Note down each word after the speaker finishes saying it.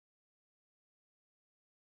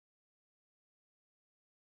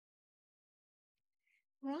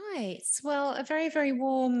Right. Well, a very, very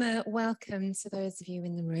warm welcome to those of you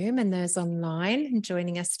in the room and those online and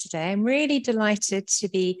joining us today. I'm really delighted to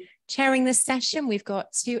be chairing this session. We've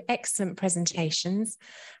got two excellent presentations,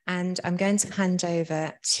 and I'm going to hand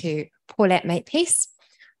over to Paulette Makepeace,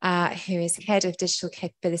 who is Head of Digital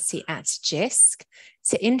Capability at JISC,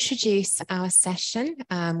 to introduce our session,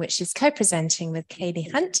 which is co-presenting with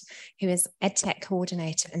Kaylee Hunt, who is EdTech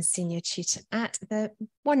Coordinator and Senior Tutor at the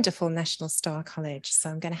wonderful National Star College. So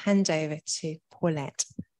I'm going to hand over to Paulette.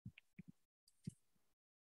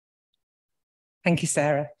 Thank you,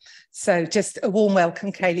 Sarah. So just a warm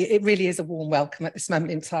welcome, Kaylee. It really is a warm welcome at this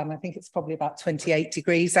moment in time. I think it's probably about 28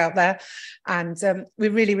 degrees out there. And we're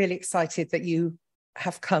really, really excited that you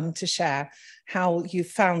have come to share how you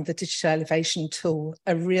found the digital elevation tool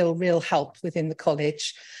a real help within the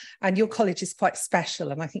college. And your college is quite special,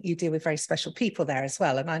 and I think you deal with very special people there as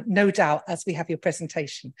well. And I no doubt as we have your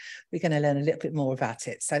presentation, we're going to learn a little bit more about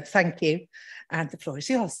it. So thank you, and the floor is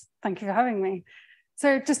yours. Thank you for having me.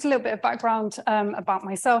 So just a little bit of background about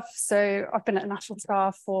myself. So I've been at National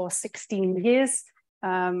Star for 16 years,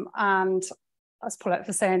 and as Paulette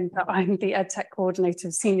was saying, that I'm the EdTech Coordinator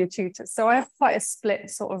of Senior Tutors. So I have quite a split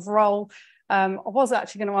sort of role. I was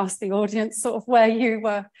actually going to ask the audience sort of where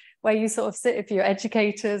you sort of sit, if you're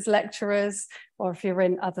educators, lecturers, or if you're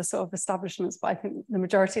in other sort of establishments, but I think the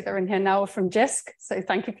majority that are in here now are from JISC, so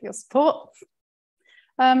thank you for your support.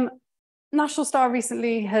 National Star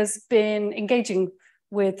recently has been engaging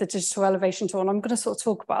with the digital elevation tool, and I'm going to sort of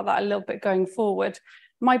talk about that a little bit going forward.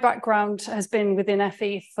 My background has been within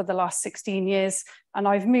FE for the last 16 years, and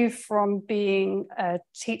I've moved from being a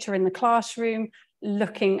teacher in the classroom,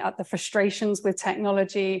 looking at the frustrations with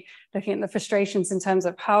technology, looking at the frustrations in terms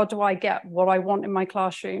of how do I get what I want in my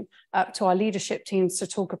classroom, up to our leadership teams to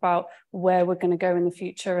talk about where we're going to go in the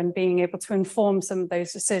future and being able to inform some of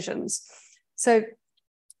those decisions. So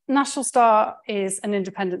National Star is an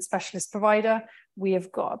independent specialist provider. We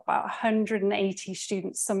have got about 180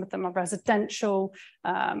 students, some of them are residential,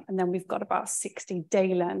 and then we've got about 60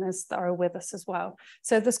 day learners that are with us as well.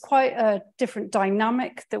 So there's quite a different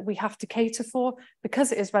dynamic that we have to cater for.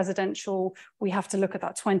 Because it is residential, we have to look at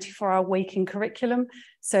that 24-hour waking curriculum.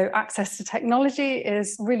 So access to technology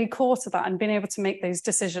is really core to that, and being able to make those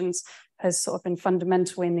decisions has sort of been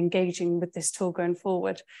fundamental in engaging with this tool going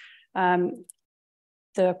forward.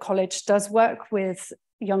 The college does work with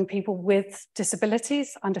young people with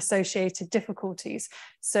disabilities and associated difficulties.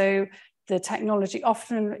 So the technology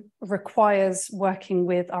often requires working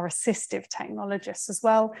with our assistive technologists as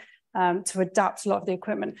well to adapt a lot of the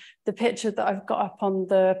equipment. The picture that I've got up on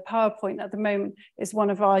the PowerPoint at the moment is one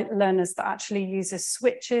of our learners that actually uses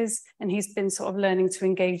switches, and he's been sort of learning to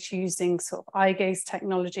engage using sort of eye gaze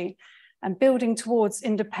technology and building towards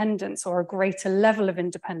independence, or a greater level of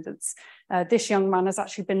independence. This young man has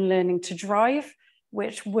actually been learning to drive,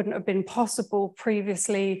 which wouldn't have been possible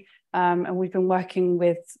previously. And we've been working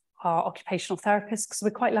with our occupational therapists, because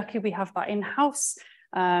we're quite lucky we have that in-house.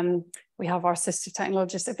 We have our assistive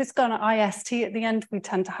technologists. If it's got an IST at the end, we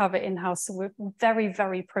tend to have it in-house. So we're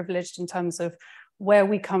very privileged in terms of where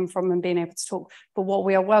we come from and being able to talk. But what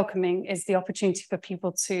we are welcoming is the opportunity for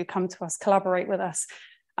people to come to us, collaborate with us.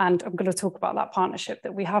 And I'm going to talk about that partnership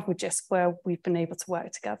that we have with JISC, where we've been able to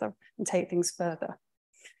work together and take things further.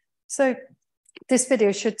 So this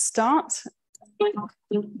video should start.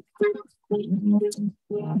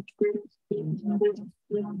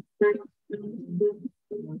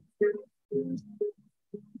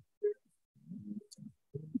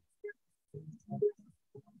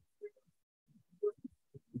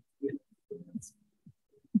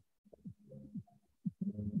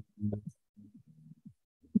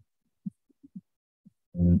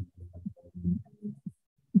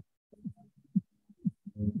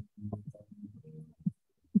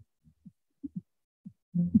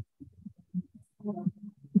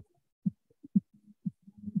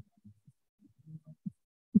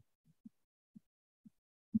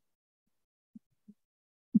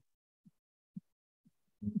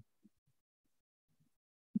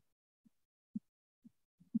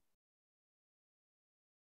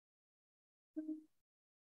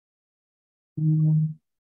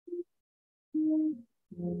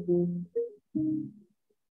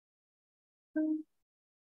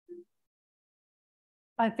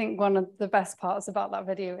 I think one of the best parts about that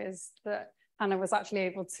video is that Hannah was actually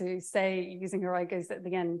able to say, using her eye gaze at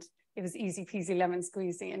the end, it was easy peasy lemon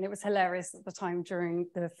squeezy. And it was hilarious at the time during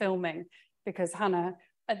the filming, because Hannah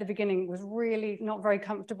at the beginning was really not very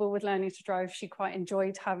comfortable with learning to drive. She quite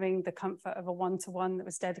enjoyed having the comfort of a one-to-one that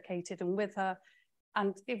was dedicated and with her.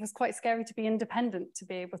 And it was quite scary to be independent, to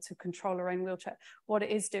be able to control her own wheelchair. What it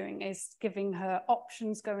is doing is giving her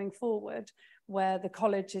options going forward, where the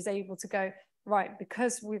college is able to go, right,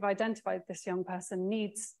 because we've identified this young person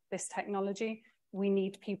needs this technology, we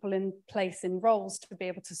need people in place in roles to be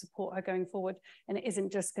able to support her going forward. And it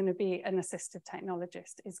isn't just going to be an assistive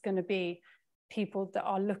technologist. It's going to be people that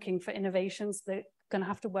are looking for innovations that are going to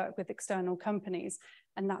have to work with external companies.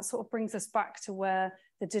 And that sort of brings us back to where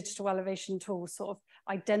the digital elevation tool sort of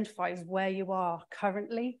identifies where you are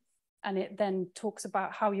currently. And it then talks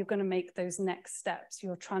about how you're going to make those next steps,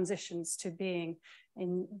 your transitions to being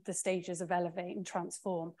in the stages of elevate and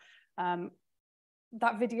transform.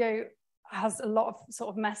 That video has a lot of sort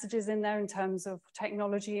of messages in there in terms of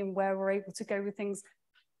technology and where we're able to go with things.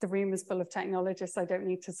 The room is full of technologists. I don't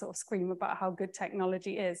need to sort of scream about how good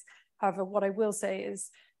technology is. However, what I will say is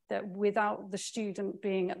that without the student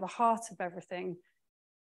being at the heart of everything,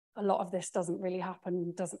 a lot of this doesn't really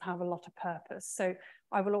happen, doesn't have a lot of purpose. So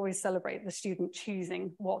I will always celebrate the student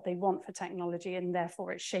choosing what they want for technology, and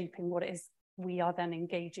therefore it's shaping what it is we are then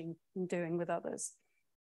engaging and doing with others.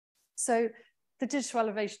 So the digital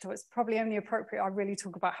elevation tool, it's probably only appropriate I really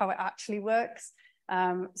talk about how it actually works.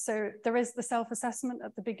 So there is the self-assessment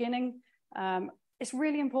at the beginning. It's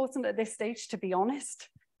really important at this stage to be honest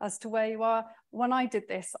as to where you are. When I did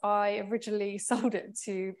this, I originally sold it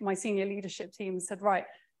to my senior leadership team and said, right,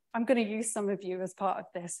 I'm going to use some of you as part of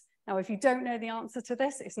this. Now, if you don't know the answer to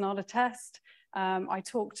this, it's not a test. I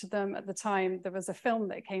talked to them at the time. There was a film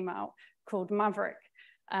that came out called Maverick,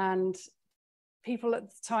 and people at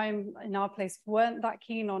the time in our place weren't that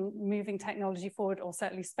keen on moving technology forward, or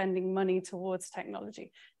certainly spending money towards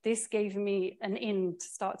technology. This gave me an in to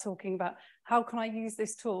start talking about how can I use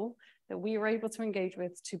this tool that we were able to engage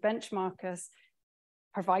with to benchmark us,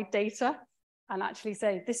 provide data, and actually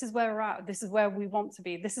say, this is where we're at, this is where we want to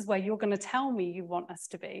be, this is where you're going to tell me you want us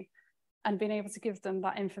to be, and being able to give them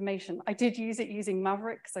that information. I did use it using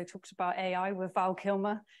Maverick, because I talked about AI with Val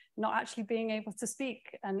Kilmer, not actually being able to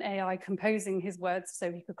speak, and AI composing his words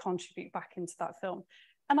so he could contribute back into that film.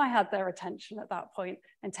 And I had their attention at that point,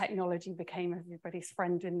 and technology became everybody's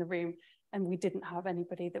friend in the room, and we didn't have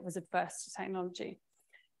anybody that was adverse to technology.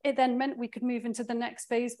 It then meant we could move into the next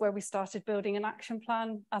phase where we started building an action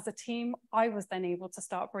plan as a team. I was then able to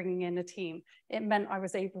start bringing in a team. It meant I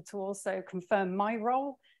was able to also confirm my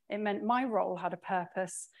role. It meant my role had a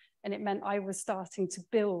purpose, and it meant I was starting to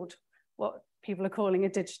build what people are calling a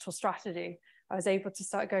digital strategy. I was able to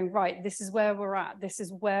start going, right, this is where we're at. This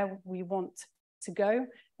is where we want to go.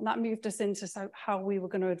 And that moved us into how we were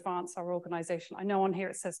going to advance our organization. I know on here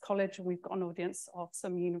it says college, and we've got an audience of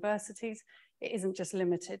some universities. It isn't just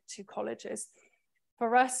limited to colleges.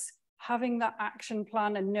 For us, having that action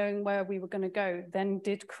plan and knowing where we were going to go then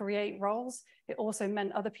did create roles. It also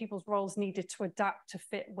meant other people's roles needed to adapt to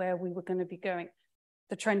fit where we were going to be going.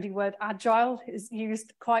 The trendy word agile is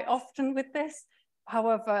used quite often with this.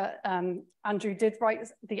 However, Andrew did write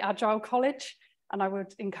the Agile College, and I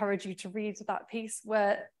would encourage you to read that piece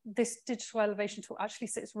where this digital elevation tool actually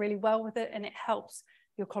sits really well with it, and it helps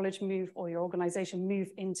your college move, or your organization move,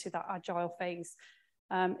 into that agile phase.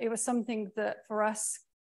 It was something that for us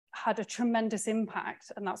had a tremendous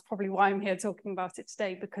impact, and that's probably why I'm here talking about it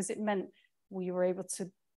today, because it meant we were able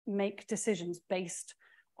to make decisions based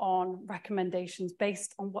on recommendations,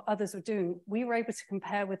 based on what others were doing. We were able to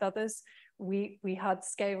compare with others. We had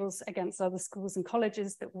scales against other schools and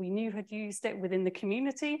colleges that we knew had used it within the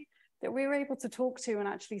community, that we were able to talk to and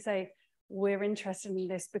actually say, we're interested in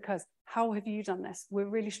this because how have you done this? We're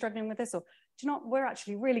really struggling with this, or do you know what? We're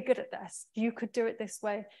actually really good at this. You could do it this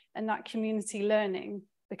way. And that community learning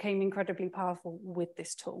became incredibly powerful with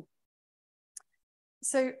this tool.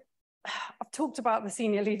 So I've talked about the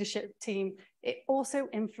senior leadership team. It also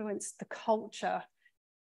influenced the culture,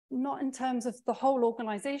 not in terms of the whole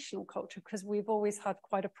organizational culture, because we've always had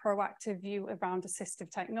quite a proactive view around assistive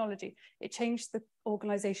technology. It changed the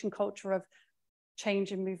organization culture of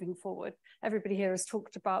change and moving forward. Everybody here has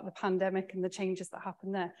talked about the pandemic and the changes that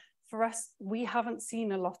happened there. For us, we haven't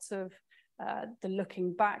seen a lot of the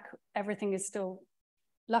looking back. Everything is still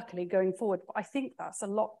luckily going forward. But I think that's a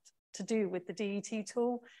lot to do with the DET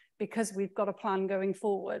tool, because we've got a plan going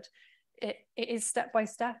forward. It is step by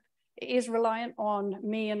step. It is reliant on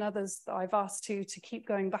me and others that I've asked to keep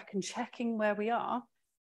going back and checking where we are.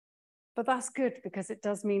 But that's good, because it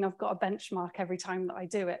does mean I've got a benchmark every time that I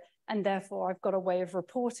do it. And therefore, I've got a way of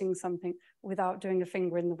reporting something without doing a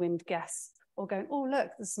finger in the wind guess, or going, oh,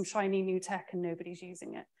 look, there's some shiny new tech and nobody's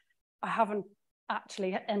using it. I haven't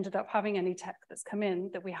actually ended up having any tech that's come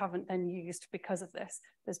in that we haven't then used because of this.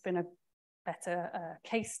 There's been a better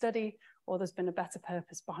case study, or there's been a better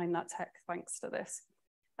purpose behind that tech thanks to this.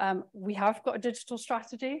 We have got a digital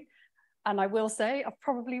strategy, and I will say I've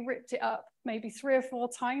probably ripped it up maybe 3 or 4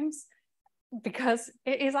 times because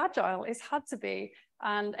it is agile. It's had to be.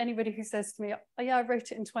 And anybody who says to me, oh yeah, I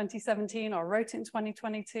wrote it in 2017 or I wrote it in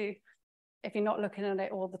 2022, if you're not looking at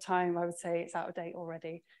it all the time, I would say it's out of date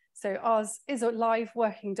already. So ours is a live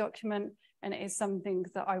working document, and it is something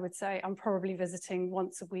that I would say I'm probably visiting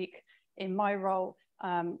once a week in my role.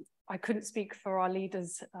 I couldn't speak for our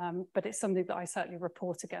leaders, but it's something that I certainly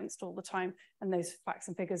report against all the time. And those facts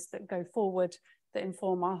and figures that go forward that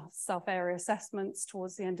inform our self-area assessments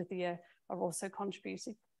towards the end of the year are also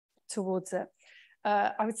contributing towards it.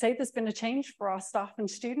 I would say there's been a change for our staff and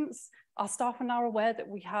students. Our staff are now aware that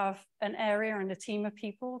we have an area and a team of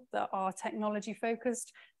people that are technology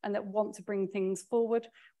focused and that want to bring things forward.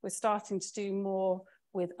 We're starting to do more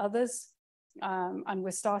with others, and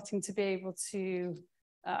we're starting to be able to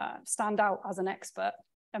stand out as an expert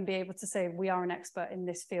and be able to say we are an expert in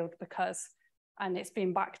this field because, and it's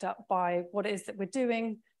being backed up by what it is that we're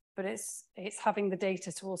doing, but it's having the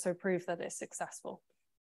data to also prove that it's successful.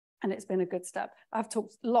 And it's been a good step. I've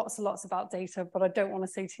talked lots and lots about data, but I don't want to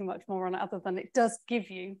say too much more on it other than it does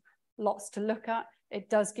give you lots to look at.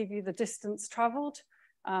 It does give you the distance traveled.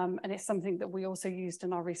 And it's something that we also used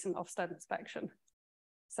in our recent Ofsted inspection.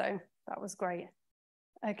 So that was great.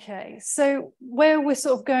 Okay, so where we're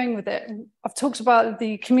sort of going with it, I've talked about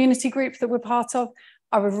the community group that we're part of.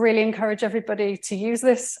 I would really encourage everybody to use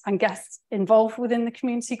this and get involved within the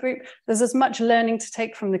community group. There's as much learning to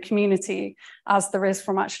take from the community as there is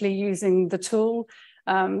from actually using the tool.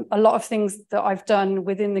 A lot of things that I've done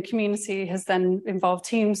within the community has then involved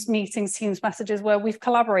Teams meetings, Teams messages, where we've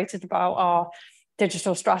collaborated about our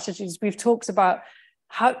digital strategies. We've talked about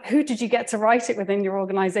who did you get to write it within your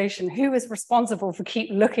organization? Who is responsible for keep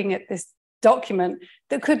looking at this document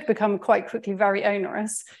that could become quite quickly very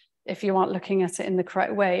onerous if you aren't looking at it in the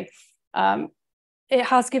correct way. It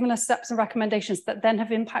has given us steps and recommendations that then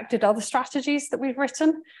have impacted other strategies that we've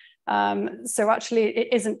written. So actually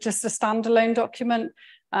it isn't just a standalone document,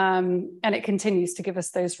 and it continues to give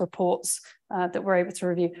us those reports that we're able to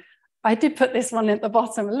review. I did put this one at the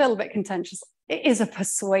bottom, a little bit contentious. It is a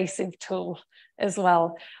persuasive tool as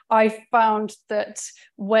well. I found that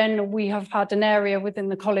when we have had an area within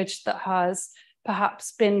the college that has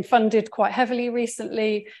perhaps been funded quite heavily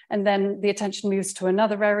recently, and then the attention moves to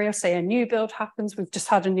another area, say a new build happens, we've just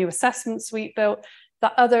had a new assessment suite built,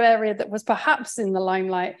 that other area that was perhaps in the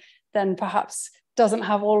limelight then perhaps doesn't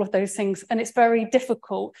have all of those things. And it's very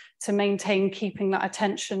difficult to maintain keeping that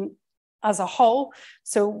attention as a whole.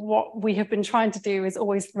 So what we have been trying to do is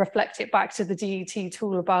always reflect it back to the DET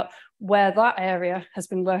tool about where that area has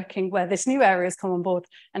been working, where this new area has come on board,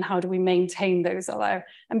 and how do we maintain those there.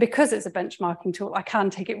 And because it's a benchmarking tool, I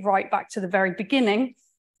can take it right back to the very beginning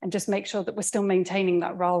and just make sure that we're still maintaining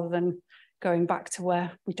that rather than going back to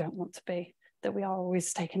where we don't want to be, that we are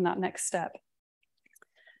always taking that next step.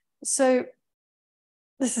 So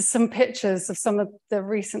this is some pictures of some of the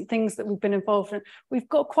recent things that we've been involved in. We've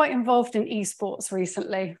got quite involved in esports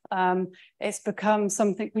recently. It's become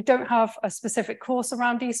something, we don't have a specific course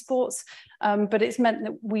around esports, but it's meant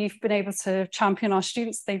that we've been able to champion our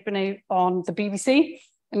students. They've been on the BBC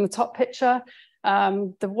in the top picture.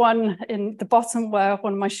 The one in the bottom where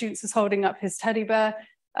one of my students is holding up his teddy bear,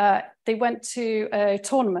 they went to a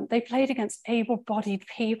tournament. They played against able-bodied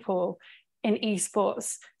people in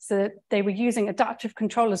esports. So they were using adaptive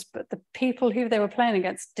controllers, but the people who they were playing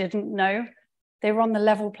against didn't know. They were on the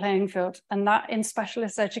level playing field. And that in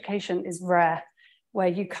specialist education is rare, where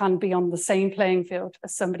you can be on the same playing field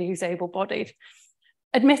as somebody who's able-bodied.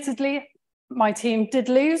 Admittedly, my team did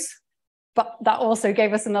lose, but that also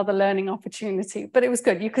gave us another learning opportunity. But it was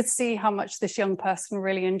good. You could see how much this young person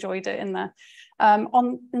really enjoyed it in there.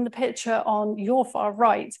 In the picture on your far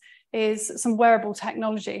right is some wearable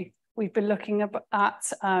technology. We've been looking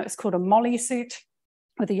at, it's called a Molly suit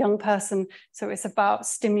with a young person. So it's about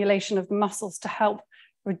stimulation of the muscles to help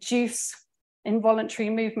reduce involuntary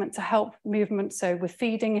movement, to help movement. So with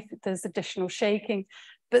feeding, if there's additional shaking.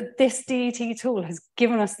 But this DET tool has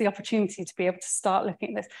given us the opportunity to be able to start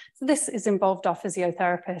looking at this. So this is involved our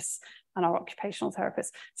physiotherapists and our occupational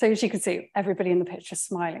therapists. So as you can see, everybody in the picture is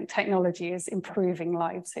smiling. Technology is improving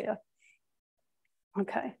lives here.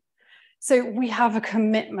 Okay. So we have a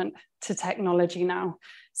commitment to technology now.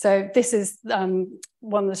 So this is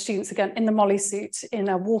one of the students, again, in the Molly suit, in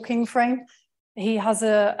a walking frame. He has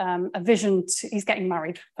a vision he's getting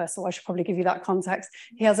married, first of all, I should probably give you that context.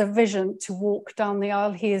 He has a vision to walk down the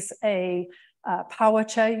aisle. He is a power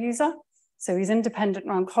chair user. So he's independent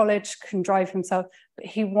around college, can drive himself, but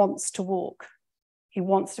he wants to walk. He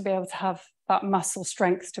wants to be able to have that muscle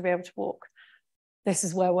strength to be able to walk. This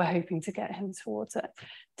is where we're hoping to get him towards it.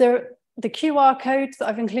 The QR code that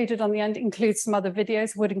I've included on the end includes some other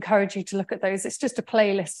videos. Would encourage you to look at those. It's just a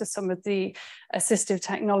playlist of some of the assistive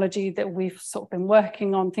technology that we've sort of been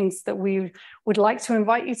working on, things that we would like to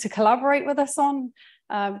invite you to collaborate with us on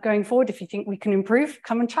going forward. If you think we can improve,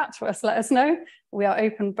 come and chat to us, let us know. We are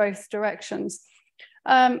open both directions.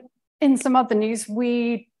 In some other news,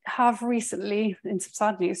 we have recently, in some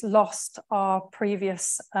sad news, lost our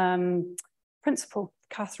previous principal,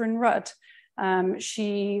 Catherine Rudd.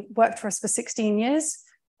 She worked for us for 16 years.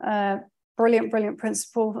 Brilliant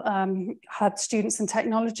principal, had students in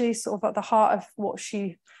technology sort of at the heart of what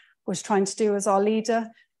she was trying to do as our leader.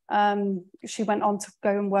 She went on to go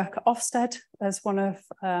and work at Ofsted as one of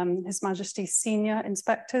His Majesty's senior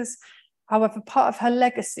inspectors. However, part of her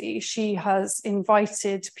legacy, she has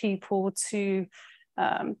invited people to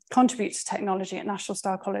contribute to technology at National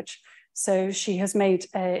Star College. So she has made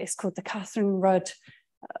it's called the Catherine Rudd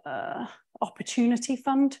Opportunity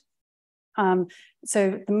Fund.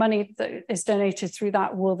 So the money that is donated through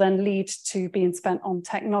that will then lead to being spent on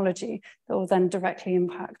technology that will then directly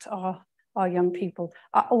impact our young people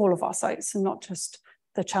at all of our sites, and not just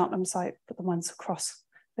the Cheltenham site, but the ones across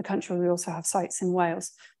the country. We also have sites in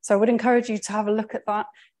Wales. So I would encourage you to have a look at that.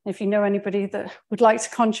 If you know anybody that would like to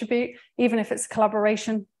contribute, even if it's a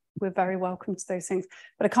collaboration, we're very welcome to those things.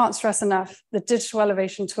 But I can't stress enough, the digital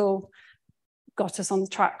elevation tool got us on the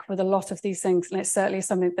track with a lot of these things, and it's certainly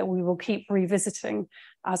something that we will keep revisiting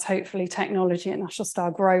as hopefully technology at National Star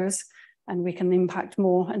grows and we can impact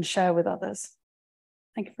more and share with others.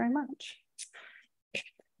 Thank you very much.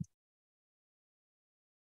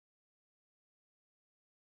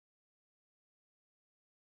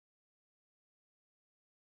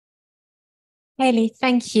 Hayley,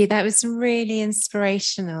 thank you. That was really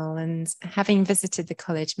inspirational. And having visited the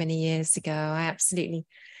college many years ago, I absolutely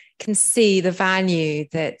can see the value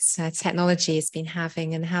that technology has been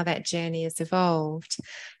having and how that journey has evolved.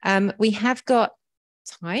 We have got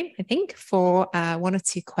time, I think, for one or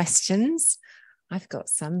two questions. I've got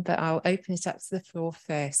some, but I'll open it up to the floor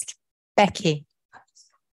first. Becky.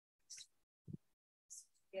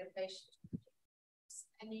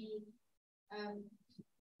 Any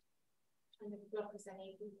kind of blockers,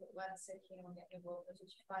 any people that weren't so keen on getting involved, or did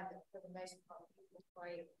you find that for the most part people were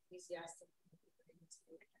quite enthusiastic?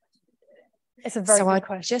 It's a very good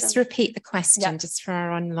question. Just repeat the question just for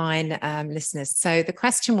our online listeners. So the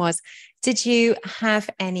question was, did you have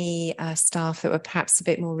any staff that were perhaps a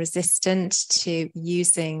bit more resistant to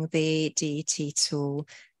using the DET tool?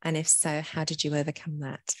 And if so, how did you overcome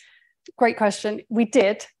that? Great question. We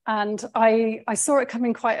did. And I saw it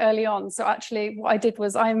coming quite early on. So actually what I did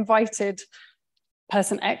was I invited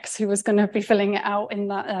person X, who was going to be filling it out in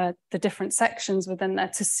that, the different sections within there,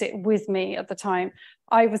 to sit with me at the time.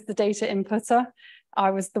 I was the data inputter.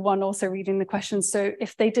 I was the one also reading the questions. So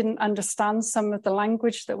if they didn't understand some of the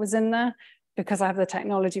language that was in there, because I have the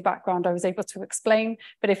technology background, I was able to explain.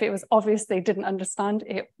 But if it was obvious they didn't understand,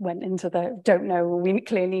 it went into the don't know, we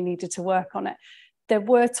clearly needed to work on it. There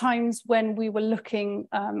were times when we were looking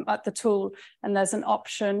at the tool and there's an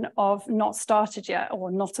option of not started yet or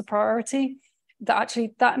not a priority.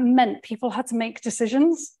 That meant people had to make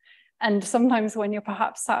decisions. And sometimes when you're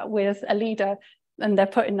perhaps sat with a leader and they're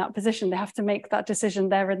put in that position, they have to make that decision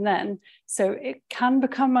there and then. So it can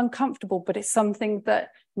become uncomfortable, but it's something that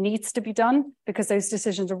needs to be done because those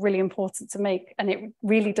decisions are really important to make. And it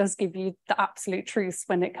really does give you the absolute truth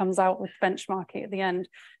when it comes out with benchmarking at the end.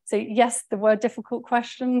 So yes, there were difficult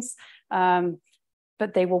questions,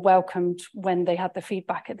 but they were welcomed when they had the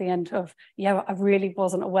feedback at the end of, yeah, I really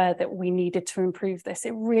wasn't aware that we needed to improve this.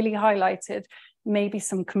 It really highlighted maybe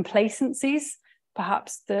some complacencies,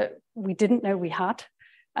 perhaps that we didn't know we had.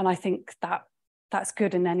 And I think that that's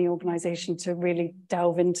good in any organization to really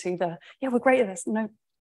delve into the, yeah, we're great at this. No,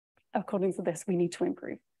 according to this, we need to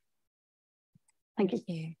improve. Thank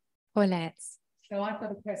you. Paulette. So I've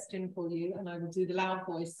got a question for you, and I will do the loud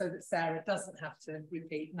voice so that Sarah doesn't have to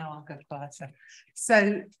repeat. No, I'll go quieter.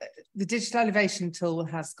 So the digital elevation tool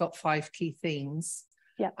has got 5 key themes.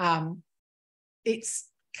 Yeah. It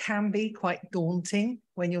can be quite daunting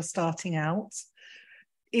when you're starting out.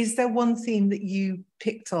 Is there one theme that you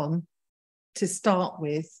picked on to start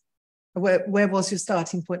with? Where was your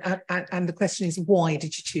starting point? And the question is, why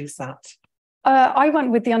did you choose that? I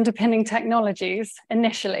went with the underpinning technologies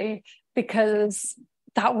initially, because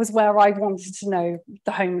that was where I wanted to know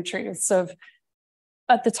the home truths of.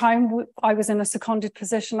 At the time, I was in a seconded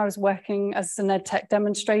position. I was working as an EdTech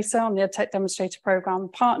demonstrator on the EdTech demonstrator program,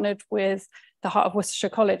 partnered with the heart of Worcestershire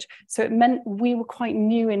College. So it meant we were quite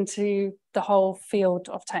new into the whole field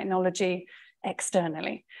of technology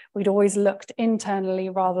externally. We'd always looked internally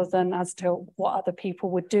rather than as to what other people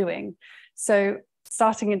were doing. So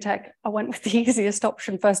starting in tech, I went with the easiest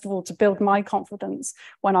option, first of all, to build my confidence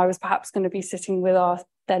when I was perhaps going to be sitting with our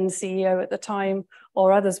then CEO at the time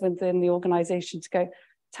or others within the organization to go,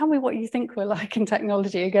 tell me what you think we're like in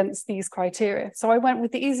technology against these criteria. So I went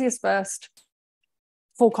with the easiest first,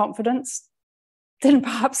 full confidence. Didn't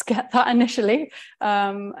perhaps get that initially.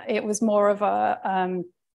 It was more of a,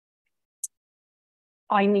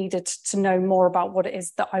 I needed to know more about what it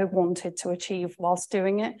is that I wanted to achieve whilst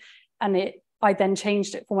doing it. And I then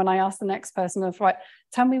changed it for when I asked the next person of, right,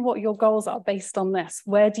 tell me what your goals are based on this.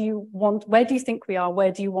 Where do you think we are?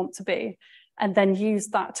 Where do you want to be? And then use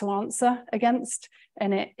that to answer against.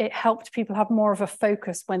 And it helped people have more of a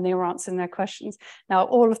focus when they were answering their questions. Now,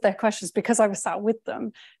 all of their questions, because I was sat with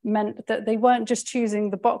them, meant that they weren't just choosing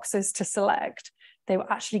the boxes to select. They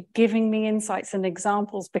were actually giving me insights and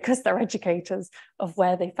examples, because they're educators, of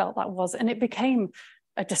where they felt that was. And it became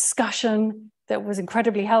a discussion that was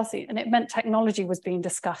incredibly healthy. And it meant technology was being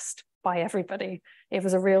discussed by everybody. It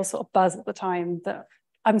was a real sort of buzz at the time that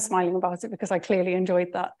I'm smiling about it because I clearly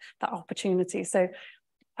enjoyed that opportunity. So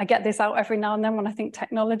I get this out every now and then when I think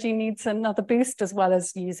technology needs another boost, as well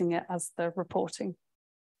as using it as the reporting.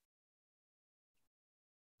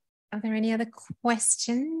 Are there any other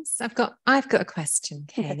questions? I've got a question,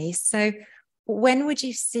 Kelly. So when would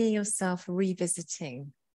you see yourself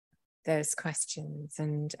revisiting those questions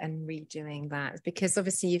and redoing that? Because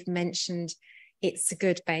obviously you've mentioned it's a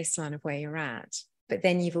good baseline of where you're at, but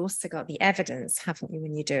then you've also got the evidence, haven't you,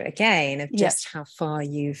 when you do it again, of just how far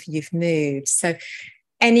you've moved. So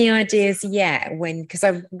any ideas yet when, because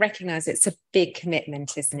I recognize it's a big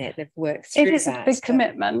commitment, isn't it? They've worked through that. It is a big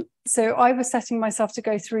commitment. So I was setting myself to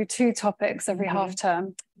go through 2 topics every half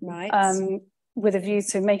term. Right. With a view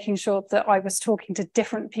to making sure that I was talking to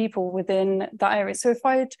different people within that area. So if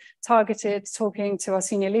I had targeted talking to our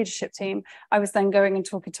senior leadership team, I was then going and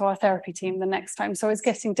talking to our therapy team the next time. So I was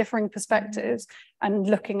getting differing perspectives and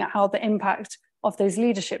looking at how the impact of those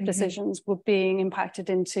leadership decisions were being impacted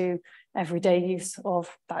into everyday use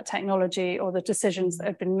of that technology or the decisions that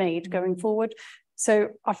have been made going forward. So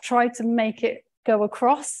I've tried to make it go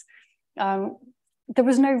across. There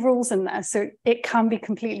was no rules in there, so it can be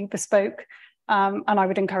completely bespoke. And I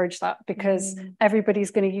would encourage that, because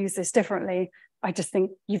everybody's going to use this differently. I just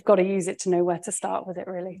think you've got to use it to know where to start with it,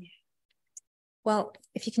 really. Well,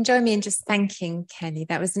 if you can join me in just thanking Kelly,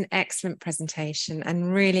 that was an excellent presentation,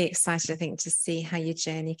 and really excited, I think, to see how your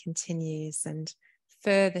journey continues and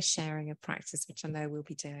further sharing of practice, which I know we'll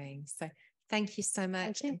be doing. So thank you so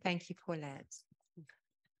much. And thank you, Paulette.